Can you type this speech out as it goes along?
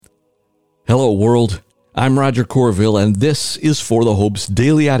Hello, world. I'm Roger Corville, and this is For the Hope's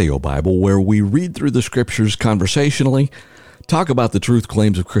Daily Audio Bible, where we read through the Scriptures conversationally, talk about the truth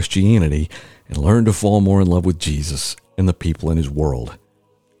claims of Christianity, and learn to fall more in love with Jesus and the people in His world.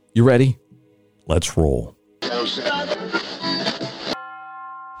 You ready? Let's roll.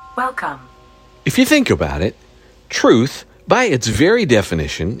 Welcome. If you think about it, truth, by its very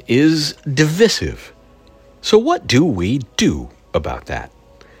definition, is divisive. So what do we do about that?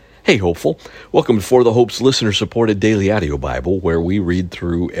 Hey, hopeful. Welcome to For the Hope's listener-supported daily audio Bible, where we read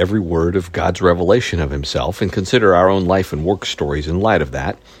through every word of God's revelation of Himself and consider our own life and work stories in light of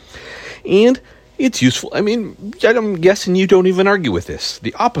that. And it's useful. I'm guessing you don't even argue with this.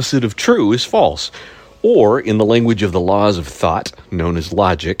 The opposite of true is false. Or, in the language of the laws of thought, known as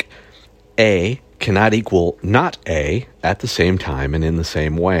logic, A cannot equal not A at the same time and in the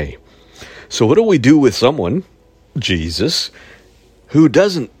same way. So what do we do with someone, Jesus, who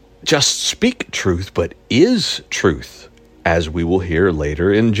doesn't just speak truth, but is truth, as we will hear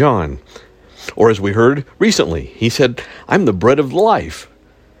later in John? Or as we heard recently, he said, I'm the bread of life.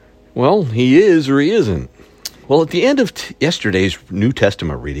 Well, he is or he isn't. Well, at the end of yesterday's New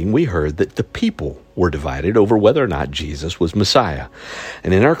Testament reading, we heard that the people were divided over whether or not Jesus was Messiah.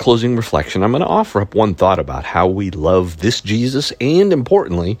 And in our closing reflection, I'm going to offer up one thought about how we love this Jesus and,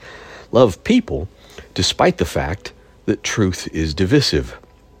 importantly, love people, despite the fact that truth is divisive.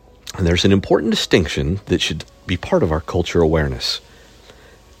 And there's an important distinction that should be part of our culture awareness.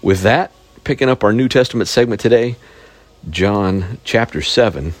 With that, picking up our New Testament segment today, John chapter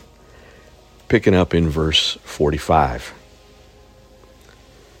 7, picking up in verse 45.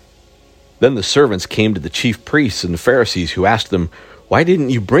 Then the servants came to the chief priests and the Pharisees, who asked them, Why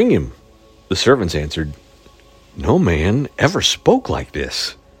didn't you bring him? The servants answered, No man ever spoke like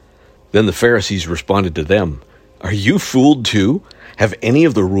this. Then the Pharisees responded to them, Are you fooled too? Have any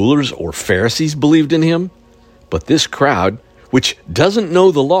of the rulers or Pharisees believed in him? But this crowd, which doesn't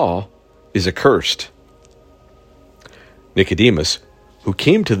know the law, is accursed. Nicodemus, who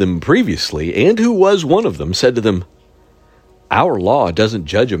came to them previously and who was one of them, said to them, Our law doesn't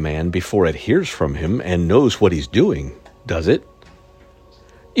judge a man before it hears from him and knows what he's doing, does it?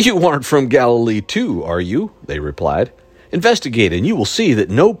 You aren't from Galilee too, are you? They replied. Investigate, and you will see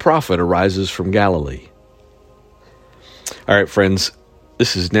that no prophet arises from Galilee. All right, friends,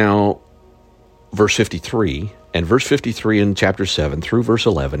 this is now verse 53, and verse 53 in chapter 7 through verse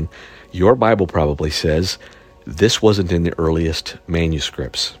 11, your Bible probably says this wasn't in the earliest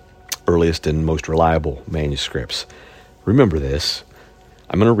manuscripts, earliest and most reliable manuscripts. Remember this.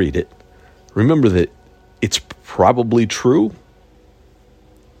 I'm going to read it. Remember that it's probably true,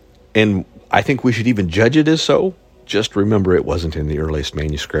 and I think we should even judge it as so. Just remember it wasn't in the earliest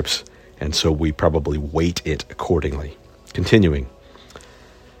manuscripts, and so we probably weight it accordingly. Continuing.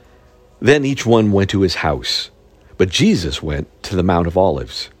 Then each one went to his house, but Jesus went to the Mount of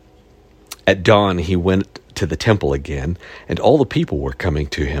Olives. At dawn he went to the temple again, and all the people were coming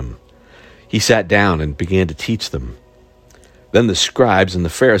to him. He sat down and began to teach them. Then the scribes and the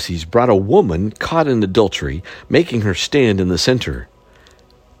Pharisees brought a woman caught in adultery, making her stand in the center.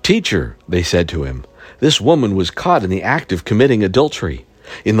 Teacher, they said to him, this woman was caught in the act of committing adultery.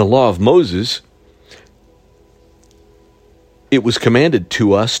 In the law of Moses, it was commanded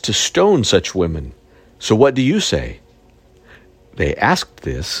to us to stone such women. So what do you say? They asked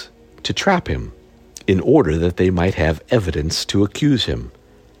this to trap him, in order that they might have evidence to accuse him.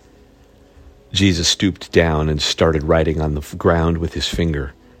 Jesus stooped down and started writing on the ground with his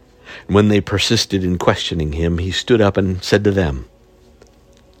finger. And when they persisted in questioning him, he stood up and said to them,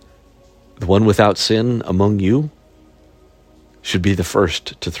 The one without sin among you should be the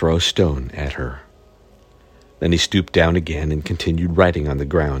first to throw a stone at her. Then he stooped down again and continued writing on the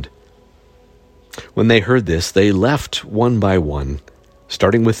ground. When they heard this, they left one by one,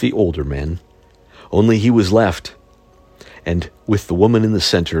 starting with the older men. Only he was left, and with the woman in the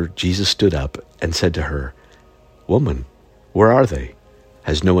center, Jesus stood up and said to her, Woman, where are they?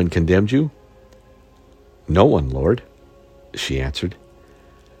 Has no one condemned you? No one, Lord, she answered.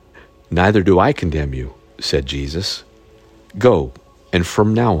 Neither do I condemn you, said Jesus. Go, and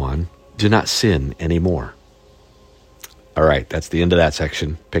from now on, do not sin anymore. All right, that's the end of that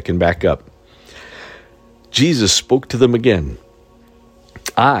section. Picking back up. Jesus spoke to them again.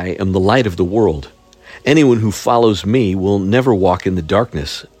 I am the light of the world. Anyone who follows me will never walk in the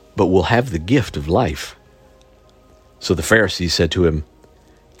darkness, but will have the gift of life. So the Pharisees said to him,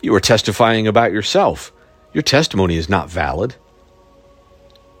 You are testifying about yourself. Your testimony is not valid.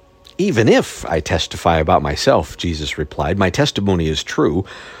 Even if I testify about myself, Jesus replied, my testimony is true,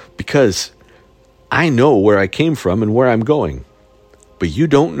 because I know where I came from and where I'm going. but you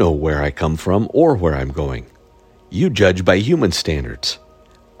don't know where I come from or where I'm going. You judge by human standards.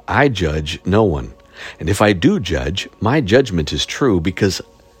 I judge no one. And if I do judge, my judgment is true, because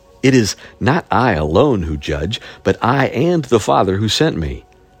it is not I alone who judge, but I and the Father who sent me.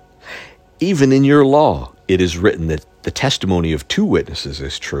 Even in your law, it is written that the testimony of two witnesses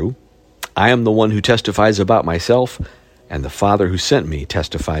is true. I am the one who testifies about myself, and the Father who sent me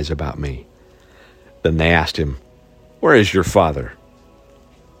testifies about me. Then they asked him, Where is your Father?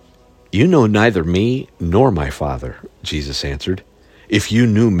 You know neither me nor my Father, Jesus answered. If you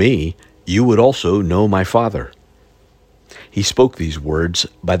knew me, you would also know my Father. He spoke these words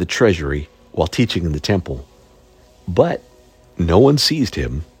by the treasury while teaching in the temple. But no one seized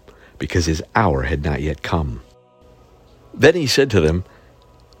him, because his hour had not yet come. Then he said to them,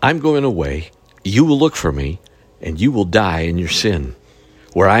 I'm going away, you will look for me, and you will die in your sin.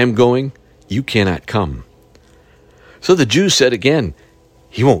 Where I am going, you cannot come. So the Jews said again,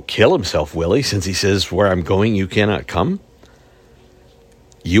 He won't kill himself, will he, since he says, Where I'm going, you cannot come?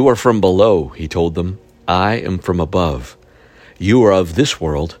 You are from below, he told them. I am from above. You are of this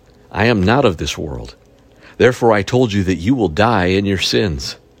world. I am not of this world. Therefore I told you that you will die in your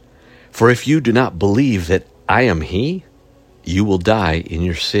sins. For if you do not believe that I am he, you will die in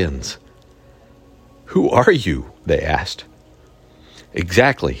your sins. Who are you? They asked.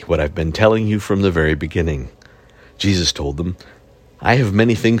 Exactly what I've been telling you from the very beginning. Jesus told them, I have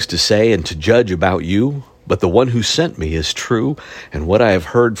many things to say and to judge about you, but the one who sent me is true, and what I have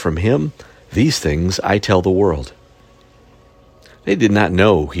heard from him, these things I tell the world. They did not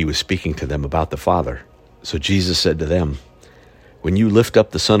know he was speaking to them about the Father. So Jesus said to them, When you lift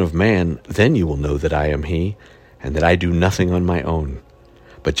up the Son of Man, then you will know that I am he, and that I do nothing on my own.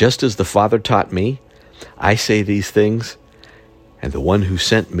 But just as the Father taught me, I say these things, and the one who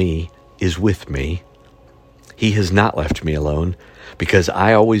sent me is with me. He has not left me alone, because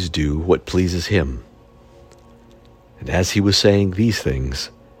I always do what pleases him. And as he was saying these things,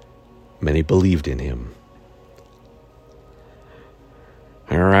 many believed in him.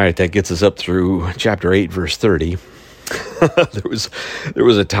 All right, that gets us up through chapter 8, verse 30. There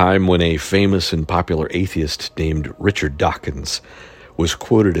was a time when a famous and popular atheist named Richard Dawkins was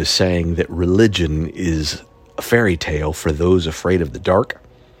quoted as saying that religion is a fairy tale for those afraid of the dark.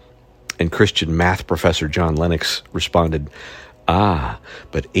 And Christian math professor John Lennox responded,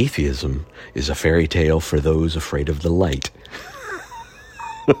 but atheism is a fairy tale for those afraid of the light.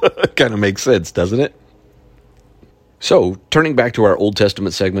 Kind of makes sense, doesn't it? So, turning back to our Old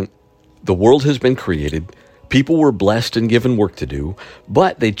Testament segment, the world has been created, people were blessed and given work to do,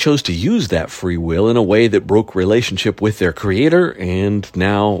 but they chose to use that free will in a way that broke relationship with their Creator and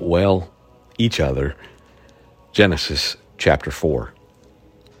now, well, each other. Genesis chapter 4.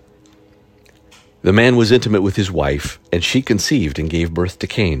 The man was intimate with his wife, and she conceived and gave birth to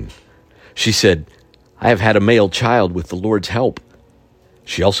Cain. She said, I have had a male child with the Lord's help.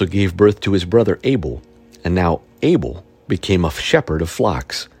 She also gave birth to his brother Abel, and now Abel became a shepherd of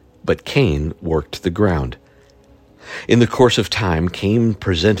flocks, but Cain worked the ground. In the course of time, Cain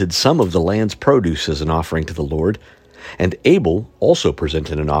presented some of the land's produce as an offering to the Lord, and Abel also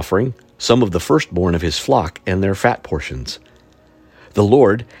presented an offering, some of the firstborn of his flock and their fat portions. The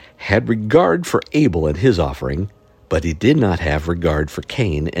Lord had regard for Abel and his offering, but he did not have regard for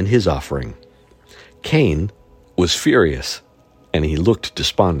Cain and his offering. Cain was furious, and he looked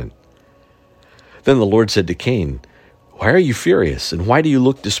despondent. Then the Lord said to Cain, Why are you furious, and why do you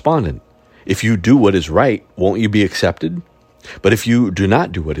look despondent? If you do what is right, won't you be accepted? But if you do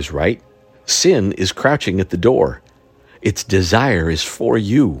not do what is right, sin is crouching at the door. Its desire is for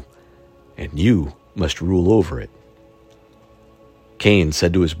you, and you must rule over it. Cain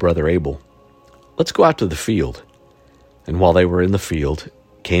said to his brother Abel, Let's go out to the field. And while they were in the field,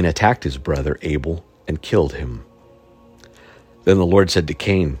 Cain attacked his brother Abel and killed him. Then the Lord said to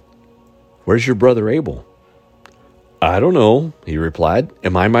Cain, Where's your brother Abel? I don't know, he replied.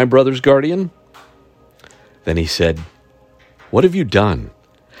 Am I my brother's guardian? Then he said, What have you done?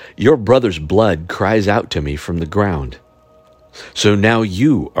 Your brother's blood cries out to me from the ground. So now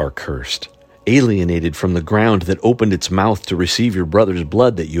you are cursed, alienated from the ground that opened its mouth to receive your brother's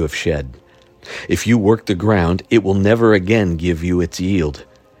blood that you have shed. If you work the ground, it will never again give you its yield.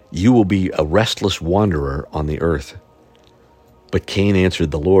 You will be a restless wanderer on the earth. But Cain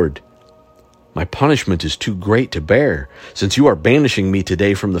answered the Lord, My punishment is too great to bear, since you are banishing me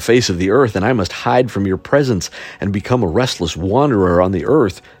today from the face of the earth, and I must hide from your presence and become a restless wanderer on the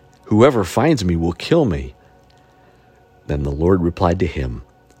earth. Whoever finds me will kill me. Then the Lord replied to him,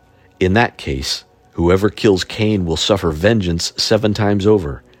 In that case, whoever kills Cain will suffer vengeance 7 times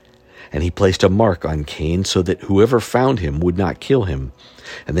over. And he placed a mark on Cain so that whoever found him would not kill him.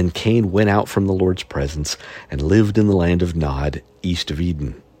 And then Cain went out from the Lord's presence and lived in the land of Nod, east of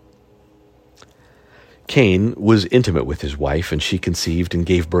Eden. Cain was intimate with his wife, and she conceived and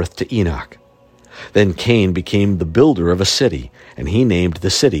gave birth to Enoch. Then Cain became the builder of a city, and he named the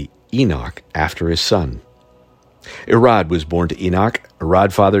city Enoch after his son. Irad was born to Enoch.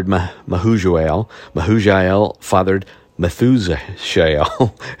 Irad fathered Mehujael. Mehujael fathered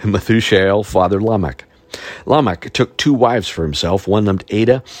Methushael. And Methushael fathered Lamech. Lamech took 2 wives for himself, one named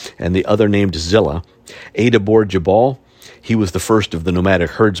Ada and the other named Zillah. Ada bore Jabal. He was the first of the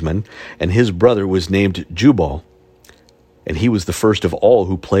nomadic herdsmen, and his brother was named Jubal, and he was the first of all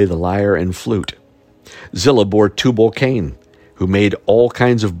who play the lyre and flute. Zillah bore Tubal-Cain, who made all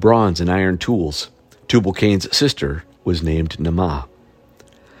kinds of bronze and iron tools. Tubal-Cain's sister was named Naamah.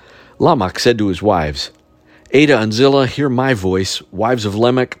 Lamech said to his wives, Ada and Zillah, hear my voice. Wives of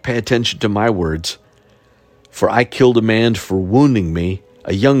Lamech, pay attention to my words. For I killed a man for wounding me,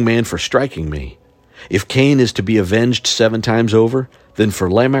 a young man for striking me. If Cain is to be avenged 7 times over, then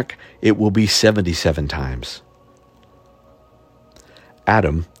for Lamech it will be 77 times.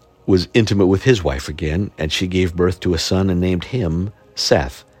 Adam was intimate with his wife again, and she gave birth to a son and named him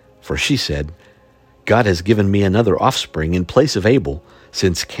Seth. For she said, God has given me another offspring in place of Abel,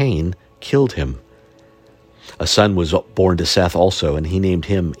 since Cain killed him. A son was born to Seth also, and he named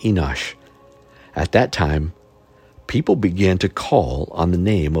him Enosh. At that time, people began to call on the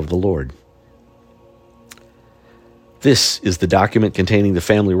name of the Lord. This is the document containing the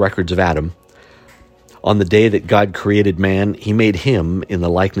family records of Adam. On the day that God created man, he made him in the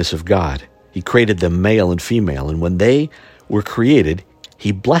likeness of God. He created them male and female, and when they were created,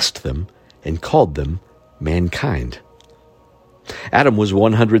 he blessed them and called them mankind. Adam was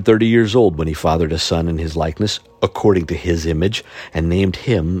 130 years old when he fathered a son in his likeness, according to his image, and named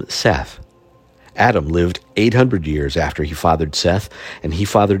him Seth. Adam lived 800 years after he fathered Seth, and he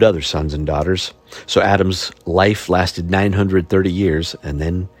fathered other sons and daughters. So Adam's life lasted 930 years, and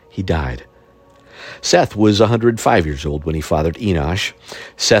then he died. Seth was 105 years old when he fathered Enosh.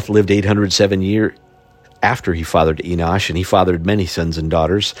 Seth lived 807 years after he fathered Enosh, and he fathered many sons and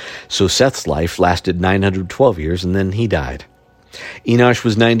daughters. So Seth's life lasted 912 years, and then he died. Enosh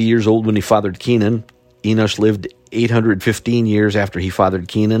was 90 years old when he fathered Kenan. Enosh lived 815 years after he fathered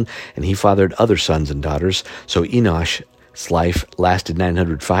Kenan, and he fathered other sons and daughters. So Enosh's life lasted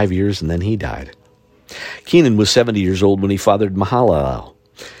 905 years, and then he died. Kenan was 70 years old when he fathered Mahalalel.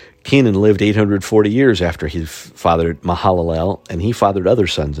 Kenan lived 840 years after he fathered Mahalalel, and he fathered other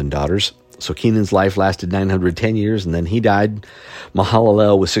sons and daughters. So Kenan's life lasted 910 years, and then he died.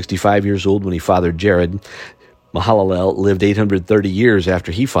 Mahalalel was 65 years old when he fathered Jared. Mahalalel lived 830 years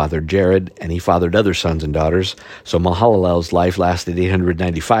after he fathered Jared, and he fathered other sons and daughters. So Mahalalel's life lasted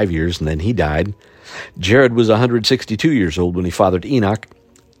 895 years, and then he died. Jared was 162 years old when he fathered Enoch.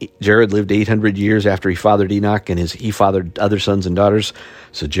 Jared lived 800 years after he fathered Enoch, and he fathered other sons and daughters.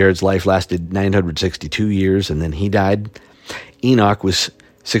 So Jared's life lasted 962 years, and then he died. Enoch was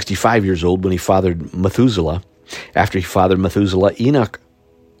 65 years old when he fathered Methuselah. After he fathered Methuselah, Enoch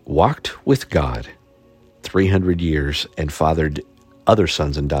walked with God 300 years and fathered other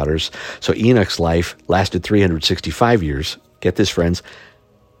sons and daughters. So Enoch's life lasted 365 years. Get this, friends.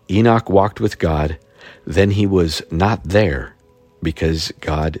 Enoch walked with God. Then he was not there because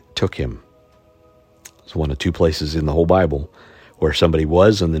God took him. It's one of 2 places in the whole Bible where somebody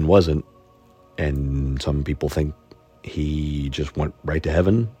was and then wasn't. And some people think he just went right to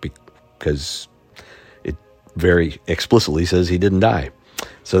heaven because it very explicitly says he didn't die.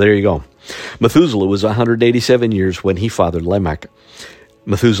 So there you go. Methuselah was 187 years when he fathered Lamech.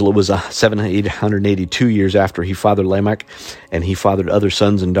 Methuselah was 782 years after he fathered Lamech, and he fathered other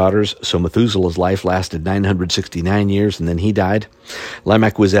sons and daughters. So Methuselah's life lasted 969 years, and then he died.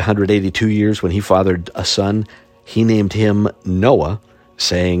 Lamech was 182 years when he fathered a son. He named him Noah,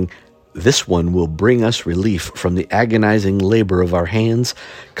 saying, "This one will bring us relief from the agonizing labor of our hands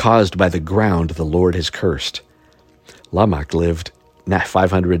caused by the ground the Lord has cursed." Lamech lived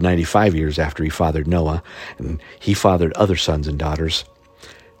 595 years after he fathered Noah, and he fathered other sons and daughters.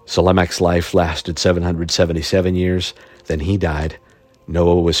 So Lamech's life lasted 777 years, then he died.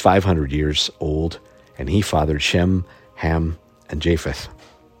 Noah was 500 years old, and he fathered Shem, Ham, and Japheth.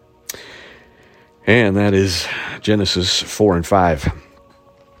 And that is Genesis 4 and 5.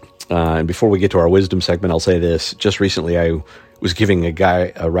 And before we get to our wisdom segment, I'll say this. Just recently I was giving a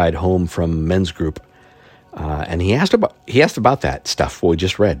guy a ride home from men's group, and he asked about that stuff, what we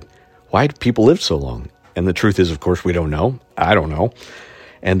just read. Why do people live so long? And the truth is, of course, we don't know. I don't know.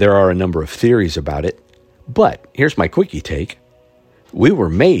 And there are a number of theories about it. But here's my quickie take. We were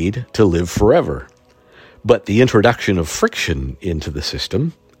made to live forever. But the introduction of friction into the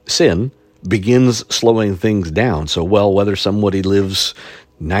system, sin, begins slowing things down. So, whether somebody lives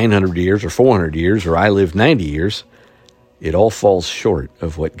 900 years or 400 years or I live 90 years, it all falls short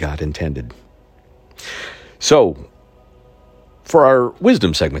of what God intended. So, for our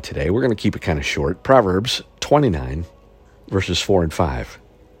wisdom segment today, we're going to keep it kind of short. Proverbs 29, verses 4 and 5.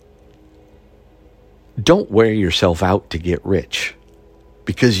 Don't wear yourself out to get rich,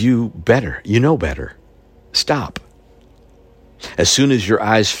 because you know better. Stop. As soon as your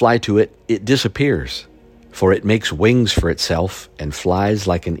eyes fly to it, it disappears, for it makes wings for itself and flies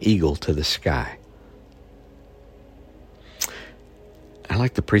like an eagle to the sky. I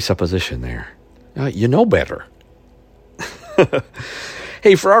like the presupposition there. You know better.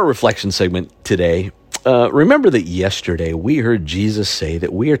 Hey, for our reflection segment today, remember that yesterday we heard Jesus say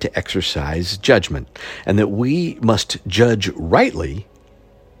that we are to exercise judgment and that we must judge rightly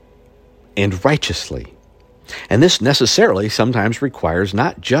and righteously. And this necessarily sometimes requires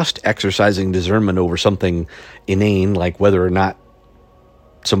not just exercising discernment over something inane, like whether or not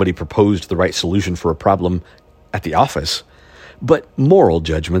somebody proposed the right solution for a problem at the office, but moral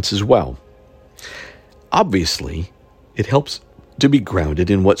judgments as well. Obviously, it helps to be grounded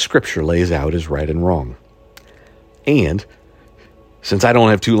in what Scripture lays out as right and wrong. And since I don't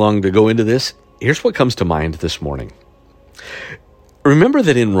have too long to go into this, here's what comes to mind this morning. Remember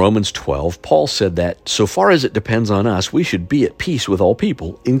that in Romans 12, Paul said that so far as it depends on us, we should be at peace with all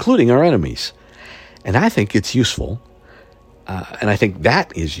people, including our enemies. And I think it's useful, and I think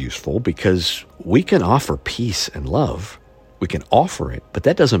that is useful because we can offer peace and love. We can offer it, but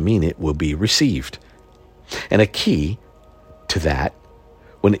that doesn't mean it will be received. And a key to that,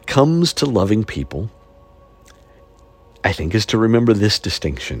 when it comes to loving people, I think is to remember this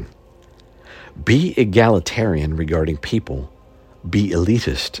distinction. Be egalitarian regarding people. Be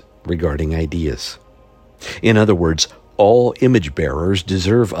elitist regarding ideas. In other words, all image bearers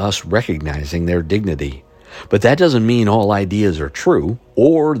deserve us recognizing their dignity. But that doesn't mean all ideas are true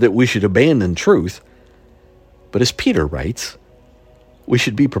or that we should abandon truth. But as Peter writes, we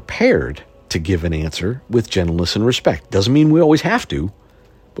should be prepared to give an answer with gentleness and respect. Doesn't mean we always have to,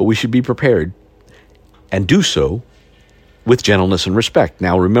 but we should be prepared and do so with gentleness and respect.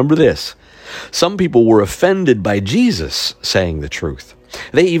 Now remember this. Some people were offended by Jesus saying the truth.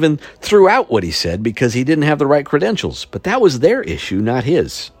 They even threw out what he said because he didn't have the right credentials. But that was their issue, not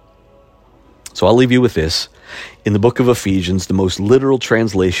his. So I'll leave you with this. In the book of Ephesians, the most literal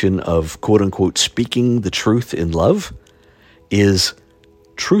translation of quote-unquote speaking the truth in love is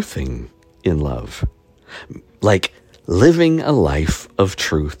truthing in love. Like living a life of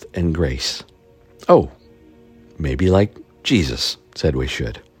truth and grace. Oh, maybe like Jesus said we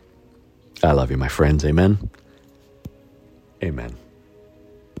should. I love you, my friends. Amen. Amen.